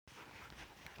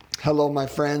Hello, my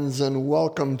friends, and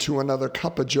welcome to another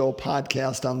Cup of Joe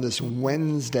podcast on this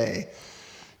Wednesday,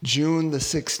 June the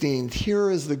 16th.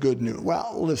 Here is the good news.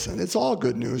 Well, listen, it's all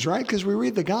good news, right? Because we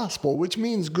read the gospel, which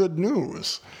means good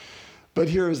news. But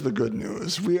here is the good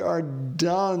news. We are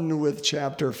done with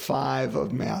chapter 5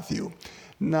 of Matthew.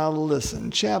 Now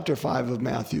listen, chapter 5 of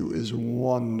Matthew is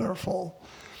wonderful.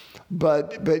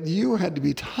 But you had to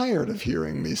be tired of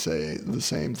hearing me say the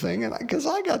same thing, and because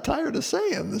I got tired of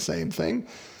saying the same thing.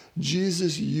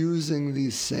 Jesus using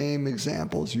these same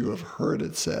examples, you have heard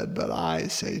it said, but I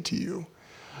say to you,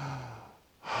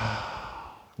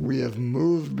 we have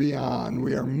moved beyond.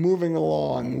 We are moving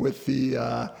along with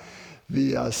the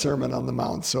Sermon on the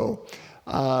Mount. So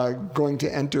going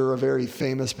to enter a very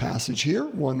famous passage here,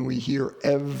 one we hear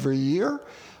every year.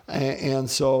 And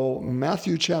so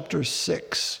Matthew chapter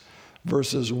 6,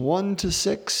 verses 1 to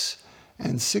 6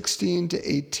 and 16 to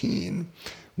 18.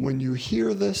 When you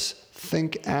hear this,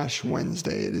 think Ash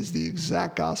Wednesday. It is the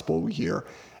exact gospel we hear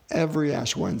every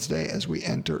Ash Wednesday as we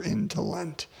enter into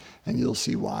Lent. And you'll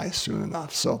see why soon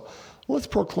enough. So let's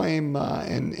proclaim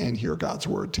and hear God's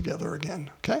word together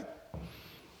again, okay?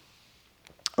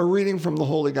 A reading from the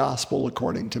Holy Gospel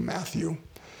according to Matthew.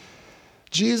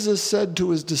 Jesus said to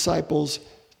his disciples,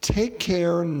 "Take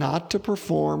care not to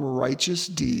perform righteous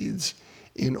deeds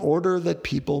in order that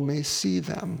people may see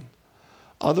them.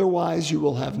 Otherwise, you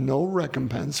will have no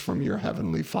recompense from your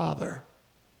heavenly Father.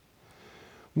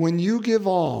 When you give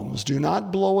alms, do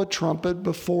not blow a trumpet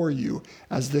before you,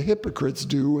 as the hypocrites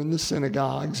do in the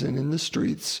synagogues and in the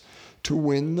streets, to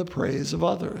win the praise of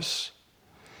others.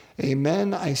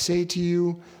 Amen, I say to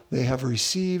you, they have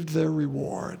received their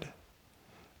reward.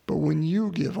 But when you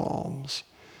give alms,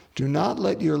 do not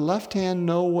let your left hand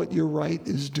know what your right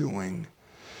is doing,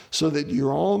 so that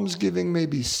your almsgiving may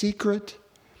be secret,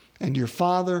 and your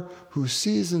Father who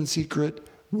sees in secret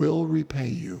will repay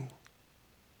you.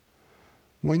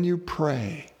 When you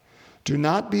pray, do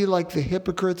not be like the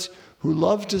hypocrites who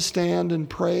love to stand and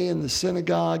pray in the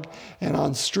synagogue and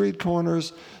on street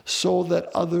corners so that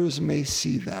others may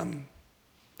see them.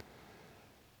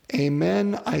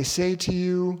 Amen, I say to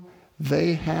you,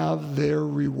 they have their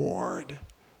reward."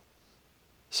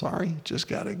 Sorry, just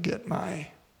got to get my...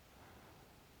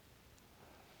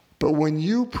 "But when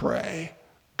you pray,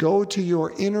 go to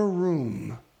your inner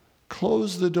room,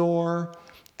 close the door,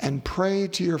 and pray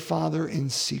to your Father in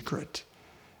secret.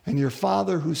 And your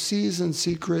Father who sees in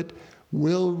secret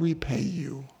will repay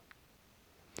you.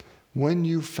 When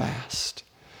you fast,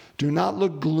 do not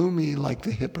look gloomy like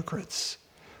the hypocrites.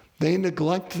 They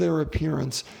neglect their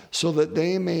appearance so that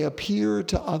they may appear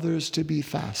to others to be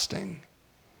fasting.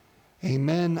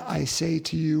 Amen, I say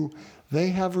to you, they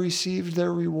have received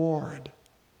their reward.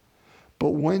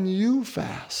 But when you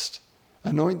fast,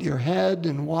 anoint your head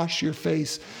and wash your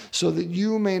face, so that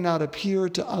you may not appear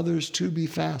to others to be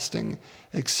fasting,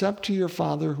 except to your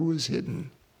Father who is hidden.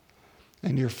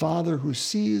 And your Father who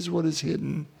sees what is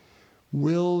hidden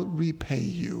will repay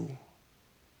you."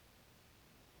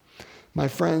 My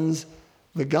friends,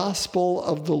 the gospel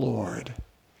of the Lord.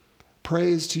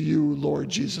 Praise to you, Lord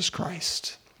Jesus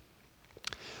Christ.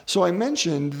 So I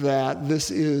mentioned that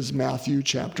this is Matthew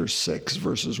chapter 6,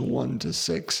 verses 1 to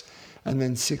 6, and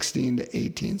then 16 to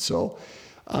 18. So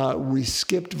we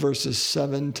skipped verses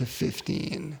 7 to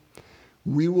 15.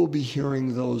 We will be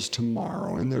hearing those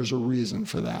tomorrow, and there's a reason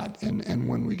for that. And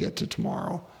when we get to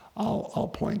tomorrow,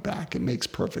 I'll point back. It makes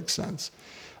perfect sense.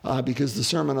 Because the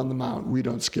Sermon on the Mount, we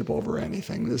don't skip over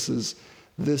anything. This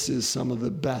is some of the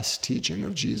best teaching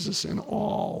of Jesus in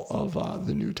all of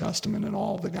the New Testament and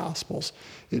all the Gospels.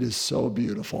 It is so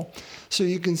beautiful. So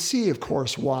you can see, of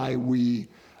course, why we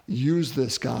use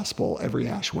this gospel every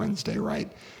Ash Wednesday,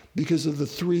 right? Because of the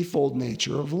threefold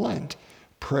nature of Lent: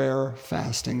 prayer,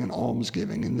 fasting, and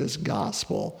almsgiving. And this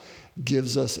gospel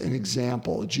gives us an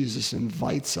example. Jesus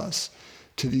invites us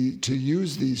to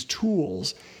use these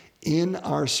tools in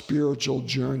our spiritual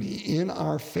journey, in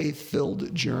our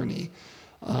faith-filled journey.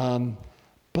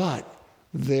 But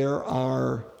there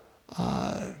are,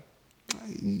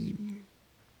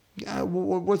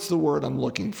 what's the word I'm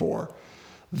looking for?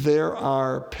 There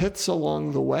are pits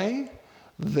along the way.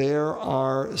 There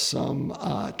are some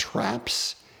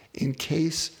traps in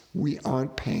case we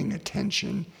aren't paying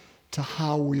attention to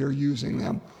how we are using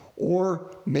them,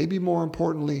 or maybe more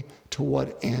importantly, to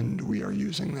what end we are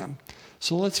using them.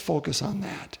 So let's focus on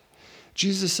that.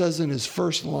 Jesus says in his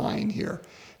first line here,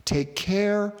 "Take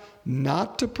care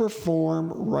not to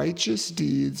perform righteous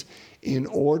deeds in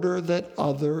order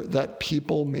that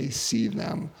people may see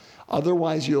them.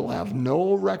 Otherwise, you'll have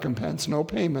no recompense, no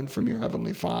payment from your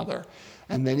heavenly Father."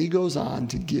 And then he goes on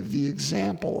to give the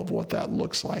example of what that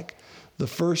looks like. The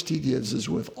first he gives is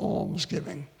with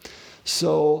almsgiving.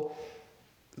 So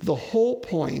the whole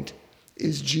point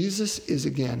is Jesus is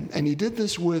again, and he did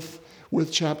this with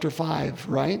chapter 5,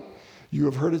 right? You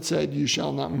have heard it said, you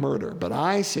shall not murder. But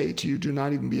I say to you, do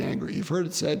not even be angry. You've heard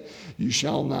it said, you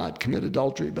shall not commit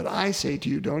adultery. But I say to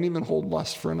you, don't even hold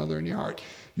lust for another in your heart.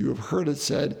 You have heard it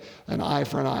said, an eye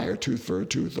for an eye, or tooth for a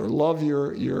tooth, or love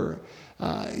your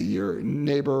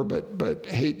neighbor, but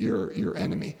hate your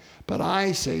enemy. But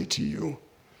I say to you,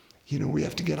 we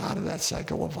have to get out of that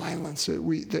cycle of violence, that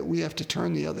we have to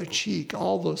turn the other cheek,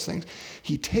 all those things.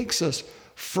 He takes us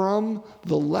from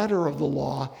the letter of the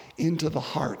law into the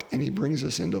heart, and he brings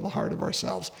us into the heart of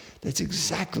ourselves. That's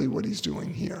exactly what he's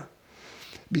doing here.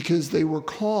 Because they were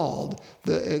called,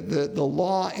 the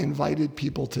law invited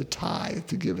people to tithe,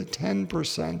 to give a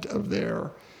 10% of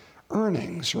their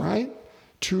earnings, right,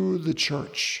 to the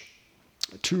church,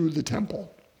 to the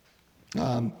temple.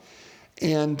 And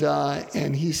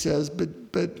he says,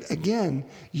 but again,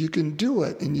 you can do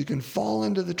it, and you can fall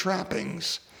into the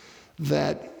trappings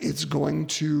that it's going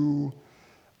to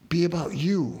be about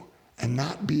you and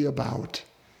not be about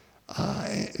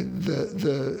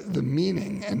the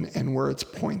meaning and where it's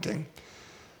pointing.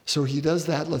 So he does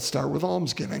that. Let's start with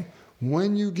almsgiving.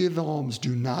 When you give alms,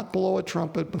 do not blow a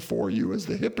trumpet before you, as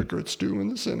the hypocrites do in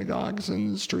the synagogues and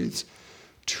in the streets,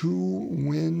 to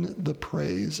win the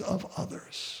praise of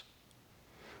others.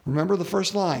 Remember the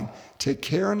first line, take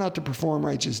care not to perform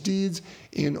righteous deeds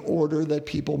in order that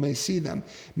people may see them.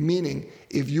 Meaning,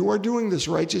 if you are doing this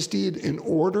righteous deed in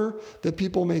order that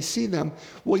people may see them,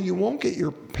 well, you won't get your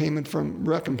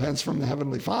recompense from the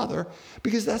Heavenly Father,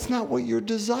 because that's not what you're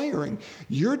desiring.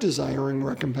 You're desiring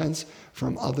recompense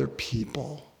from other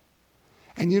people.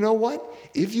 And you know what?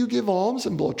 If you give alms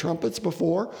and blow trumpets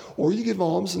before, or you give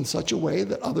alms in such a way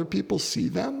that other people see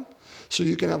them, so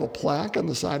you can have a plaque on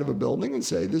the side of a building and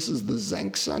say, this is the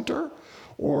Zenk Center,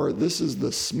 or this is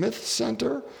the Smith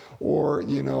Center, or,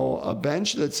 a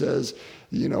bench that says,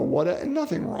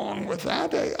 nothing wrong with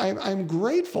that. I'm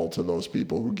grateful to those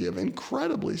people who give,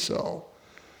 incredibly so.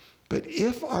 But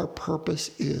if our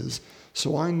purpose is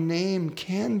so our name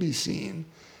can be seen,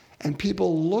 and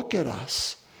people look at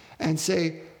us and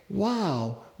say,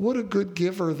 wow, what a good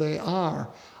giver they are,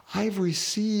 I've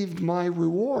received my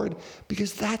reward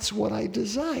because that's what I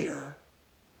desire.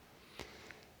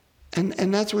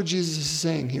 And that's what Jesus is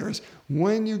saying here is,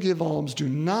 when you give alms, do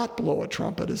not blow a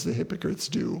trumpet as the hypocrites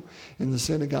do in the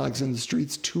synagogues and the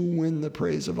streets to win the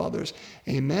praise of others.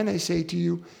 Amen, I say to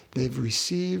you, they've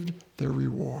received their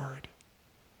reward.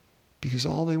 Because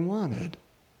all they wanted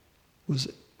was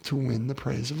to win the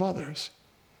praise of others.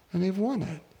 And they've won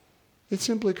it. It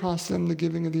simply cost them the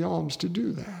giving of the alms to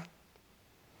do that.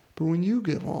 But when you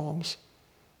give alms,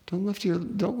 don't let your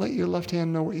left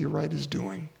hand know what your right is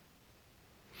doing.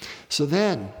 So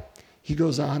then he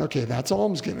goes on, okay, that's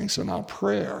almsgiving. So now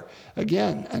prayer.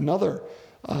 Again, another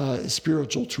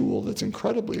spiritual tool that's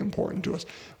incredibly important to us.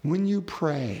 When you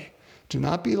pray, do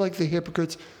not be like the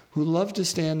hypocrites who love to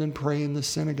stand and pray in the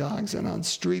synagogues and on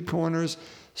street corners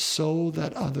so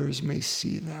that others may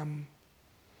see them.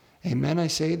 Amen, I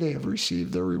say, they have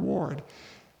received their reward.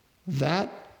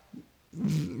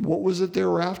 What was it they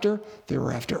were after? They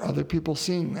were after other people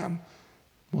seeing them.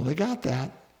 Well, they got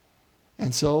that.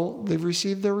 And so they've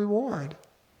received their reward.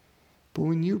 But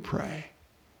when you pray,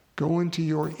 go into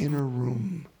your inner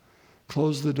room,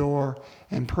 close the door,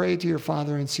 and pray to your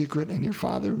Father in secret, and your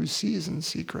Father who sees in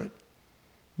secret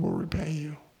will repay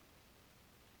you.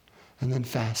 And then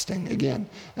fasting, again,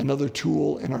 another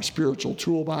tool in our spiritual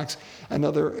toolbox,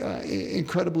 another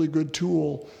incredibly good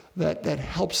tool that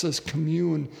helps us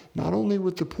commune not only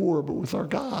with the poor, but with our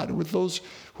God, with those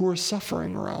who are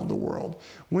suffering around the world.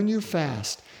 When you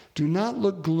fast, do not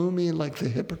look gloomy like the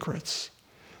hypocrites.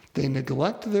 They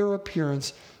neglect their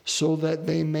appearance so that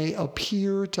they may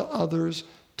appear to others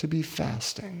to be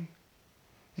fasting.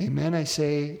 Amen, I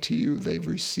say to you, they've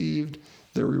received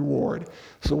their reward.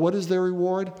 So what is their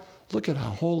reward? Look at how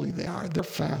holy they are. They're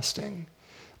fasting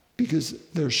because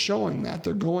they're showing that.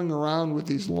 They're going around with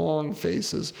these long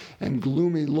faces and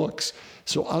gloomy looks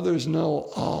so others know,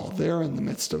 oh, they're in the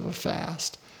midst of a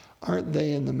fast. Aren't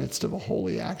they in the midst of a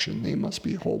holy action? They must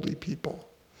be holy people.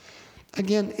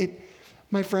 Again,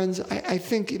 my friends, I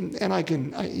think, and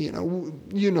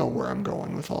you know where I'm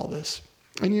going with all this.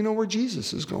 And you know where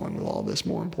Jesus is going with all this,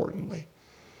 more importantly.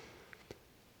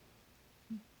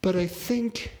 But I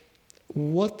think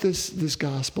what this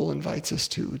gospel invites us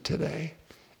to today,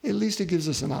 at least it gives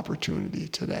us an opportunity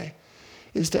today,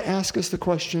 is to ask us the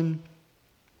question,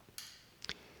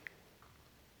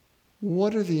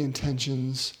 what are the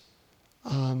intentions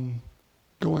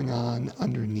going on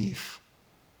underneath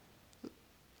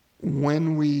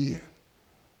when we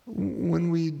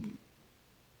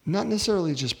not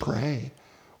necessarily just pray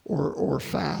or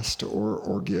fast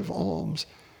or give alms.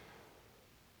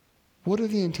 What are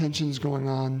the intentions going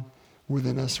on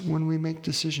within us when we make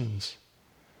decisions,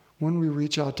 when we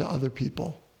reach out to other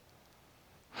people?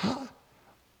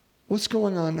 What's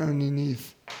going on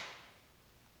underneath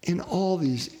in all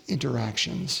these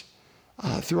interactions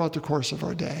throughout the course of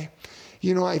our day?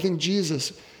 I think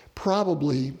Jesus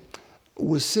probably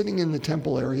was sitting in the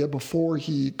temple area before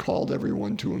he called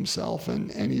everyone to himself,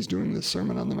 and he's doing the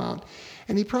Sermon on the Mount.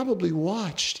 And he probably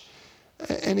watched.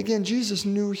 And again, Jesus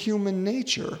knew human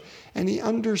nature, and he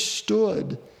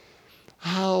understood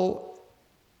how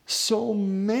so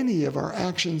many of our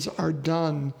actions are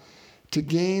done to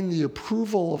gain the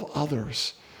approval of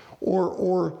others,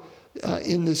 or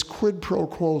in this quid pro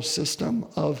quo system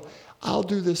of, I'll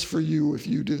do this for you if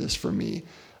you do this for me.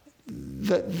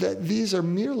 That these are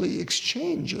merely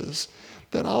exchanges,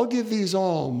 that I'll give these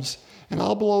alms and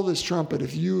I'll blow this trumpet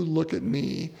if you look at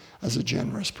me as a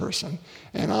generous person.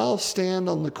 And I'll stand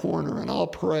on the corner and I'll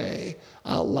pray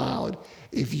out loud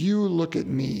if you look at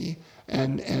me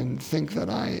and think that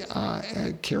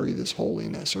I carry this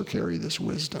holiness or carry this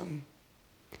wisdom.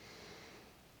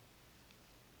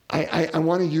 I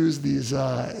want to use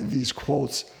these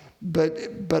quotes,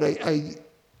 but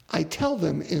I tell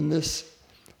them in this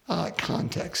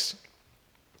context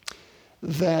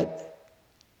that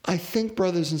I think,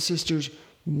 brothers and sisters,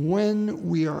 when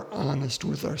we are honest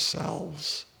with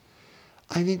ourselves,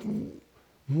 I think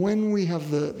when we have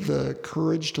the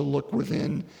courage to look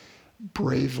within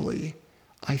bravely,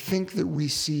 I think that we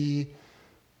see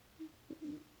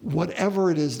whatever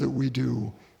it is that we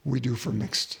do for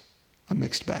a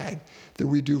mixed bag, that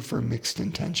we do for mixed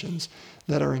intentions,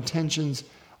 that our intentions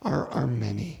are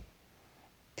many.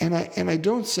 And I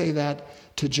don't say that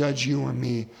to judge you or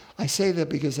me. I say that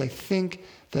because I think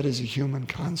that is a human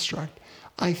construct.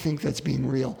 I think that's being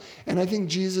real. And I think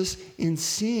Jesus, in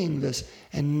seeing this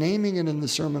and naming it in the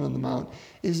Sermon on the Mount,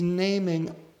 is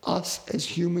naming us as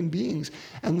human beings.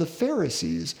 And the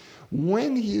Pharisees,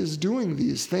 when he is doing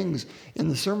these things in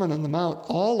the Sermon on the Mount,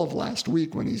 all of last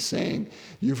week when he's saying,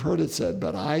 you've heard it said,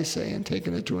 but I say, and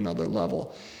taken it to another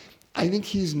level, I think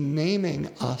he's naming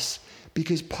us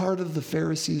because part of the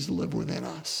Pharisees live within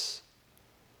us.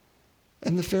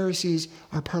 And the Pharisees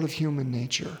are part of human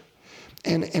nature.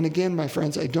 And again, my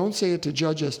friends, I don't say it to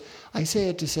judge us. I say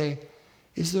it to say,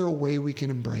 is there a way we can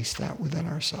embrace that within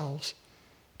ourselves?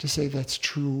 To say that's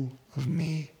true of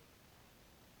me.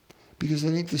 Because I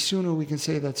think the sooner we can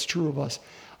say that's true of us,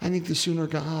 I think the sooner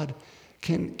God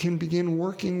can begin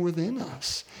working within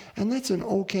us. And that's an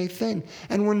okay thing.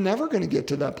 And we're never going to get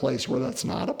to that place where that's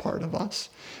not a part of us,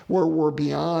 where we're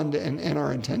beyond and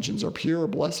our intentions are pure.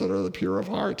 Blessed are the pure of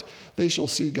heart. They shall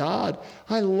see God.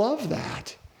 I love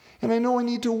that. And I know I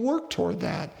need to work toward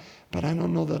that, but I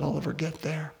don't know that I'll ever get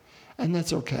there. And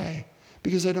that's okay,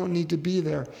 because I don't need to be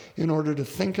there in order to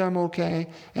think I'm okay,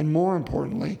 and more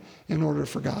importantly, in order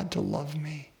for God to love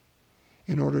me,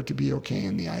 in order to be okay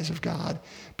in the eyes of God.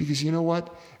 Because you know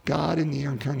what? God in the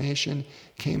incarnation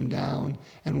came down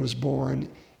and was born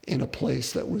in a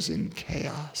place that was in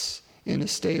chaos, in a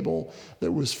stable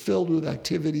that was filled with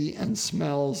activity and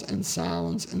smells and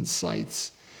sounds and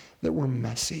sights that were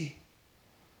messy.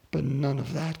 But none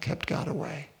of that kept God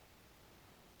away.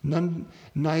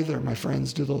 Neither, my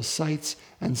friends, do those sights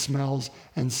and smells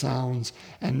and sounds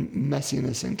and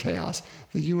messiness and chaos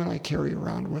that you and I carry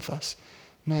around with us,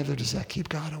 neither does that keep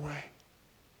God away.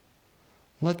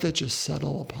 Let that just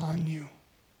settle upon you,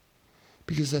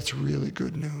 because that's really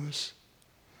good news.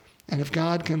 And if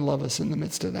God can love us in the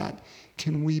midst of that,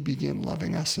 can we begin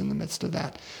loving us in the midst of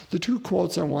that? The two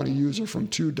quotes I want to use are from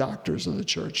two doctors of the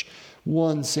church,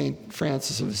 one St.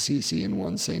 Francis of Assisi and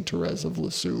one St. Therese of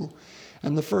Lisieux.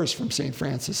 And the first from St.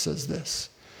 Francis says this: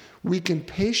 we can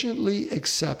patiently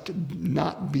accept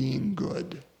not being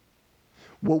good.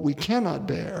 What we cannot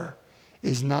bear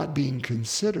is not being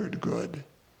considered good,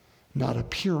 not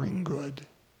appearing good.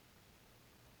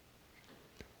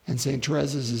 And St.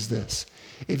 Therese's is this: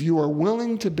 if you are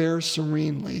willing to bear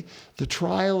serenely the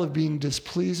trial of being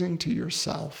displeasing to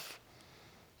yourself,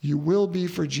 you will be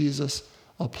for Jesus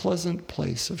a pleasant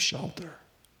place of shelter.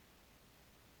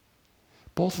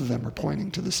 Both of them are pointing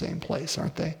to the same place,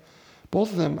 aren't they?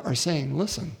 Both of them are saying,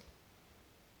 listen,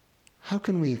 how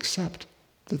can we accept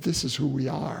that this is who we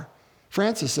are?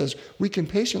 Francis says we can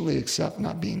patiently accept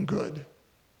not being good.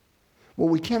 What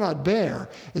we cannot bear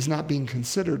is not being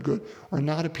considered good or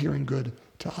not appearing good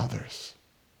to others.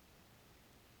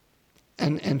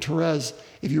 And Therese,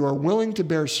 if you are willing to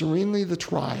bear serenely the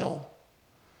trial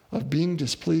of being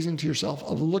displeasing to yourself,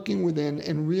 of looking within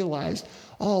and realize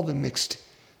all the mixed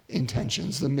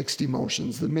intentions, the mixed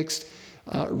emotions, the mixed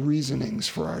reasonings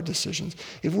for our decisions.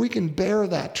 If we can bear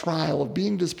that trial of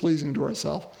being displeasing to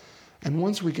ourselves, and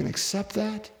once we can accept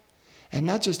that, and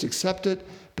not just accept it,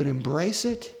 but embrace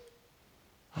it,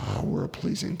 we're a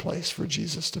pleasing place for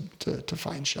Jesus to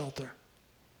find shelter.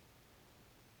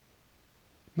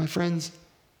 My friends,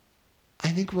 I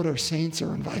think what our saints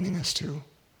are inviting us to,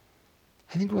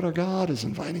 I think what our God is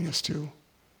inviting us to,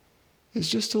 is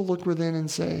just to look within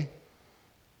and say,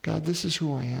 God, this is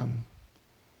who I am.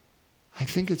 I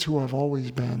think it's who I've always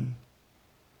been.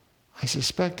 I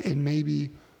suspect it may be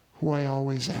who I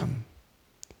always am.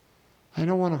 I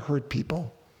don't want to hurt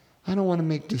people. I don't want to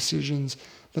make decisions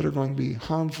that are going to be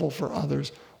harmful for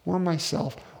others or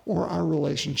myself or our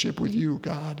relationship with you,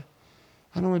 God.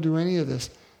 I don't want to do any of this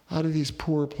out of these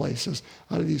poor places,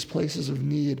 out of these places of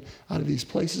need, out of these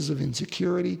places of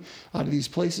insecurity, out of these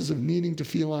places of needing to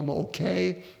feel I'm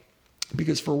okay,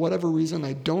 because for whatever reason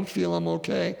I don't feel I'm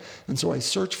okay, and so I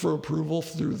search for approval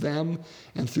through them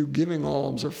and through giving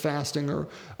alms or fasting or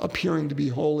appearing to be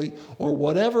holy or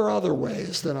whatever other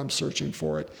ways that I'm searching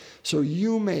for it, so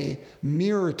you may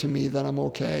mirror to me that I'm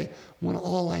okay when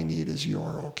all I need is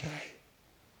you're okay.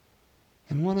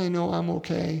 And when I know I'm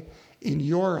okay in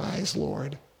your eyes,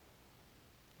 Lord,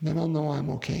 then I'll know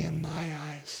I'm okay in my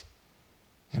eyes.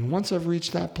 And once I've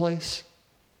reached that place,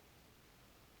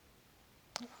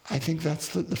 I think that's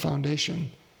the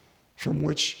foundation from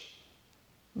which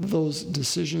those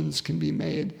decisions can be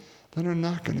made that are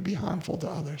not going to be harmful to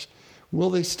others. Will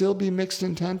they still be mixed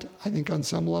intent? I think on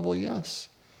some level, yes,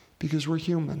 because we're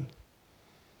human.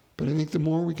 But I think the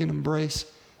more we can embrace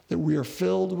that we are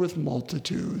filled with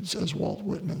multitudes, as Walt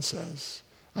Whitman says,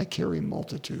 I carry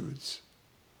multitudes,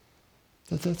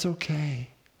 that's okay,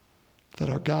 that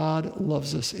our God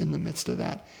loves us in the midst of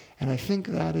that. And I think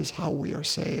that is how we are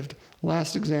saved.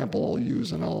 Last example I'll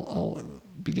use, and I'll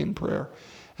begin prayer,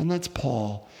 and that's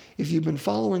Paul. If you've been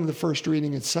following the first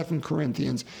reading in 2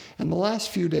 Corinthians, and the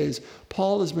last few days,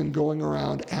 Paul has been going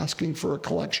around asking for a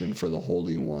collection for the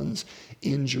holy ones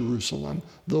in Jerusalem,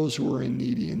 those who were in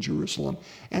needy in Jerusalem.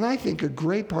 And I think a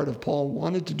great part of Paul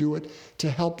wanted to do it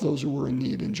to help those who were in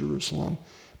need in Jerusalem.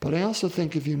 But I also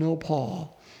think if you know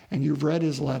Paul, and you've read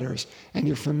his letters, and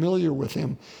you're familiar with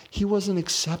him, he wasn't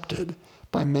accepted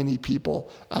by many people.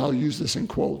 I'll use this in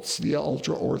quotes, the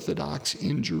ultra-Orthodox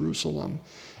in Jerusalem.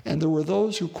 And there were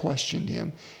those who questioned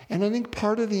him. And I think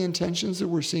part of the intentions that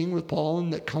we're seeing with Paul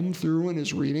and that come through in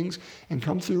his readings and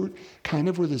come through kind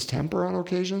of with his temper on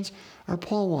occasions are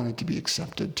Paul wanted to be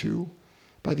accepted too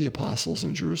by the apostles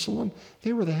in Jerusalem.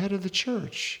 They were the head of the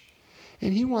church.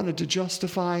 And he wanted to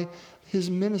justify his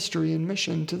ministry and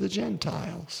mission to the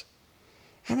Gentiles.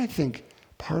 And I think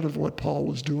part of what Paul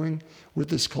was doing with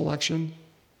this collection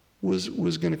was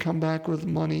going to come back with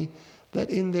money that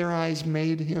in their eyes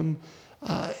made him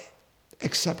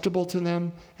acceptable to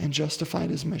them and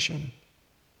justified his mission.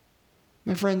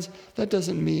 My friends, that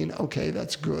doesn't mean, okay,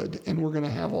 that's good, and we're going to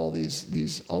have all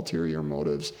these ulterior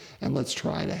motives, and let's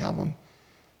try to have them.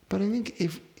 But I think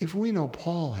if we know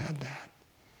Paul had that,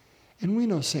 and we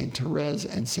know St. Therese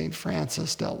and St.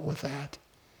 Francis dealt with that,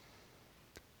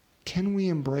 can we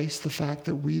embrace the fact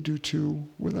that we do too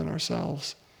within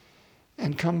ourselves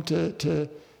and come to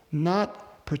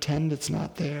not pretend it's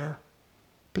not there,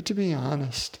 but to be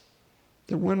honest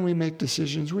that when we make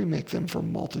decisions, we make them for a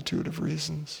multitude of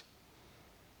reasons.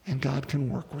 And God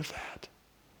can work with that.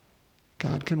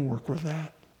 God can work with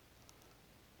that.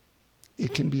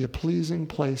 It can be a pleasing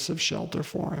place of shelter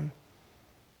for him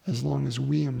as long as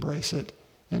we embrace it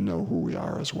and know who we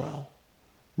are as well.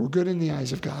 We're good in the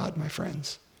eyes of God, my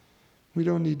friends. We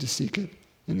don't need to seek it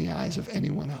in the eyes of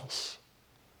anyone else.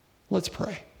 Let's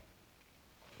pray.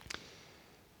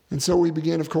 And so we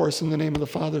begin, of course, in the name of the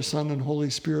Father, Son, and Holy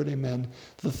Spirit, amen.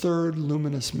 The third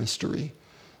luminous mystery,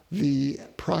 the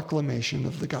proclamation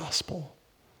of the gospel.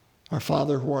 Our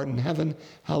Father who art in heaven,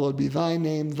 hallowed be thy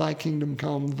name. Thy kingdom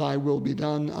come, thy will be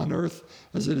done on earth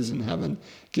as it is in heaven.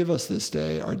 Give us this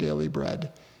day our daily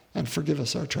bread, and forgive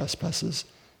us our trespasses,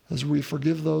 as we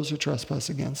forgive those who trespass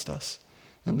against us.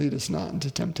 And lead us not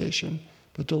into temptation,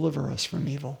 but deliver us from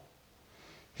evil.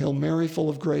 Hail Mary, full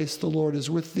of grace, the Lord is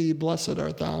with thee. Blessed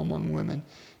art thou among women,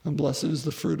 and blessed is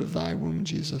the fruit of thy womb,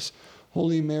 Jesus.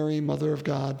 Holy Mary, Mother of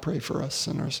God, pray for us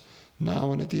sinners,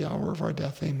 now and at the hour of our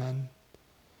death. Amen.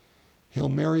 Hail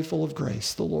Mary, full of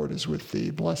grace, the Lord is with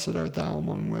thee. Blessed art thou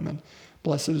among women.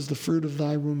 Blessed is the fruit of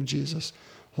thy womb, Jesus.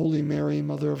 Holy Mary,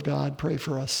 Mother of God, pray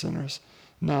for us sinners,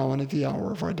 now and at the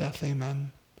hour of our death.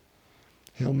 Amen.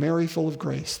 Hail Mary, full of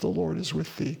grace, the Lord is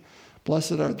with thee.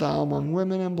 Blessed art thou among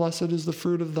women, and blessed is the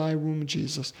fruit of thy womb,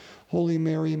 Jesus. Holy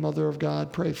Mary, Mother of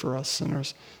God, pray for us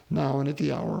sinners, now and at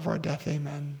the hour of our death.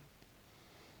 Amen.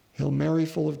 Hail Mary,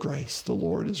 full of grace, the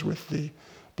Lord is with thee.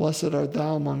 Blessed art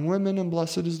thou among women, and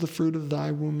blessed is the fruit of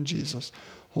thy womb, Jesus.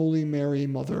 Holy Mary,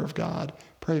 Mother of God,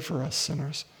 pray for us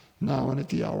sinners, now and at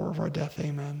the hour of our death.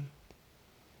 Amen.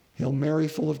 Hail Mary,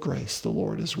 full of grace, the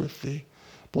Lord is with thee.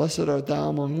 Blessed art thou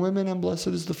among women, and blessed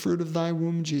is the fruit of thy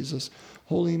womb, Jesus.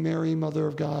 Holy Mary, Mother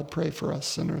of God, pray for us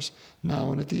sinners,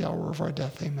 now and at the hour of our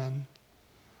death. Amen.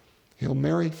 Hail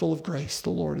Mary, full of grace, the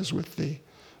Lord is with thee.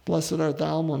 Blessed art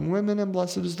thou among women, and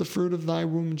blessed is the fruit of thy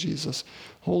womb, Jesus.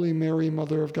 Holy Mary,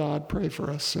 Mother of God, pray for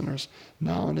us sinners,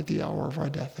 now and at the hour of our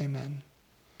death. Amen.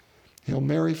 Hail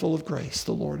Mary, full of grace,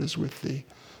 the Lord is with thee.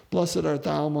 Blessed art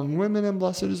thou among women, and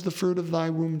blessed is the fruit of thy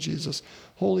womb, Jesus.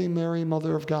 Holy Mary,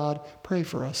 Mother of God, pray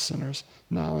for us sinners,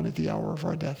 now and at the hour of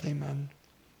our death. Amen.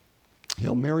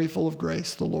 Hail Mary, full of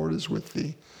grace, the Lord is with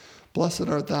thee. Blessed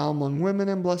art thou among women,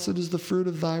 and blessed is the fruit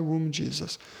of thy womb,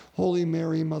 Jesus. Holy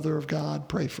Mary, Mother of God,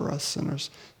 pray for us sinners,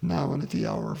 now and at the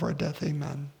hour of our death.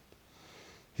 Amen.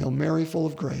 Hail Mary, full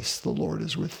of grace, the Lord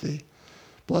is with thee.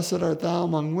 Blessed art thou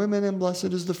among women, and blessed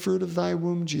is the fruit of thy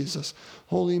womb, Jesus.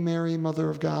 Holy Mary, Mother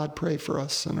of God, pray for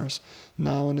us sinners,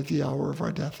 now and at the hour of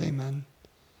our death. Amen.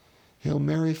 Hail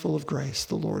Mary, full of grace,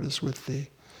 the Lord is with thee.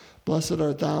 Blessed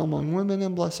art thou among women,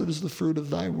 and blessed is the fruit of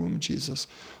thy womb, Jesus.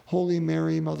 Holy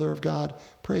Mary, Mother of God,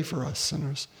 pray for us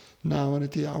sinners, now and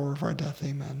at the hour of our death.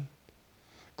 Amen.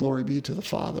 Glory be to the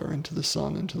Father, and to the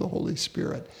Son, and to the Holy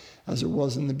Spirit, as it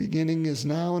was in the beginning, is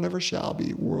now, and ever shall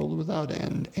be, world without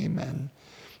end. Amen.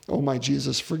 O my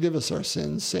Jesus, forgive us our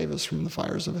sins, save us from the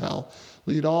fires of hell,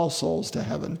 lead all souls to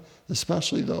heaven,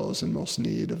 especially those in most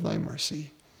need of thy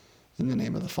mercy. In the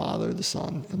name of the Father, the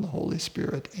Son, and the Holy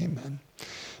Spirit. Amen.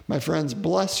 My friends,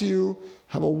 bless you.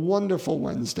 Have a wonderful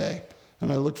Wednesday,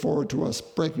 and I look forward to us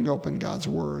breaking open God's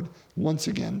Word once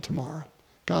again tomorrow.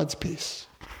 God's peace.